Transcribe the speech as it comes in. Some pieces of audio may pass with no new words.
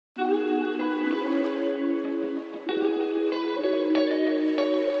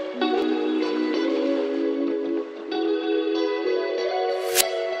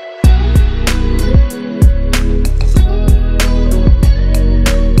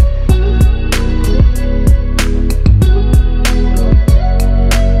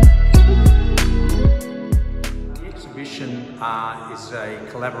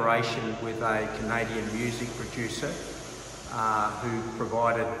collaboration with a Canadian music producer who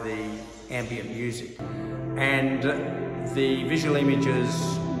provided the ambient music. And the visual images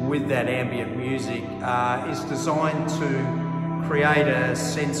with that ambient music is designed to create a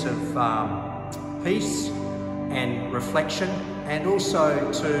sense of peace and reflection, and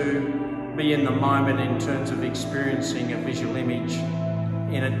also to be in the moment in terms of experiencing a visual image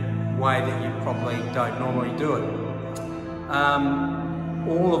in a way that you probably don't normally do it.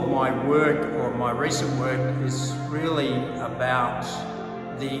 All of my work, or my recent work, is really about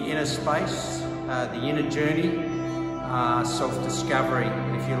the inner space, the inner journey, self-discovery,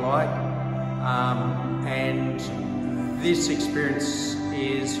 if you like. And this experience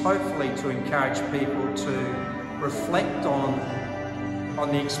is hopefully to encourage people to reflect on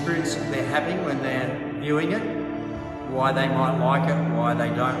the experience that they're having when they're viewing it, why they might like it, why they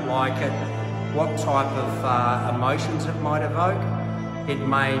don't like it, what type of emotions it might evoke. It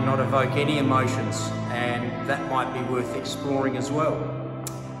may not evoke any emotions, and that might be worth exploring as well.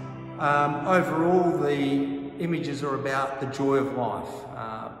 Overall, the images are about the joy of life,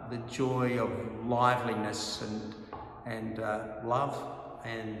 the joy of liveliness and love,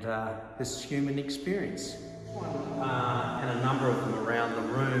 and this human experience. And a number of them around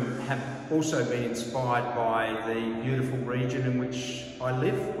the room have also been inspired by the beautiful region in which I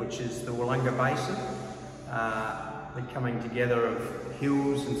live, which is the Wollonga Basin. The coming together of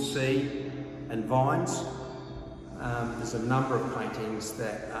hills and sea and vines. There's a number of paintings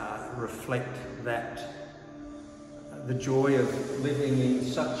that reflect that, the joy of living in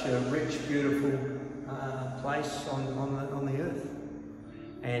such a rich, beautiful place on the earth.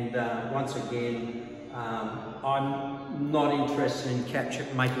 And once again, I'm not interested in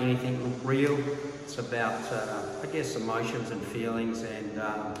making anything look real. It's about, I guess, emotions and feelings and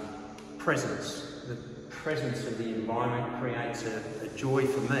presence. The presence of the environment creates a joy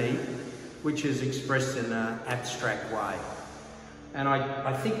for me, which is expressed in an abstract way. And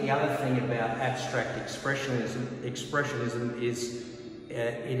I think the other thing about abstract expressionism is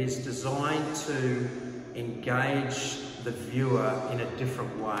it is designed to engage the viewer in a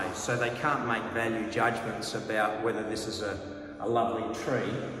different way. So they can't make value judgments about whether this is a lovely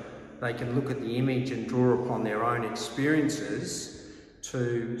tree. They can look at the image and draw upon their own experiences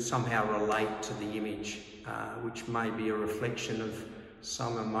to somehow relate to the image, which may be a reflection of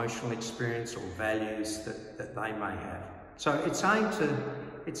some emotional experience or values that they may have. So it's aimed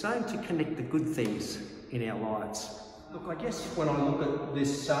to connect the good things in our lives. Look, I guess when I look at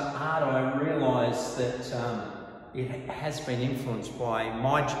this art, I realise that it has been influenced by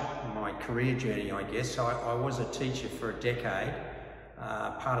my career journey, I guess. I was a teacher for a decade.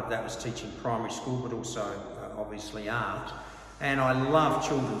 Part of that was teaching primary school, but also obviously art. And I love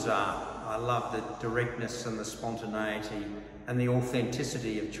children's art. I love the directness and the spontaneity and the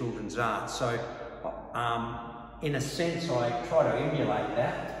authenticity of children's art. So in a sense, I try to emulate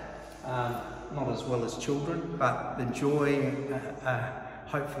that. Not as well as children, but the joy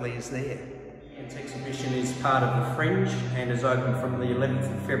hopefully is there. This exhibition is part of the Fringe and is open from the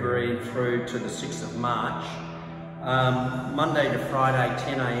 11th of February through to the 6th of March. Monday to Friday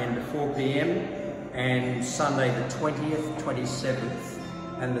 10 AM to 4 PM, and Sunday the 20th, 27th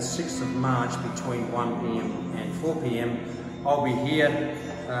and the 6th of March between 1 PM and 4 PM. I'll be here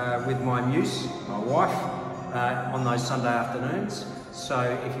with my muse, my wife, on those Sunday afternoons. So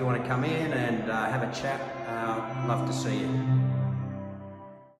if you want to come in and have a chat, I'd love to see you.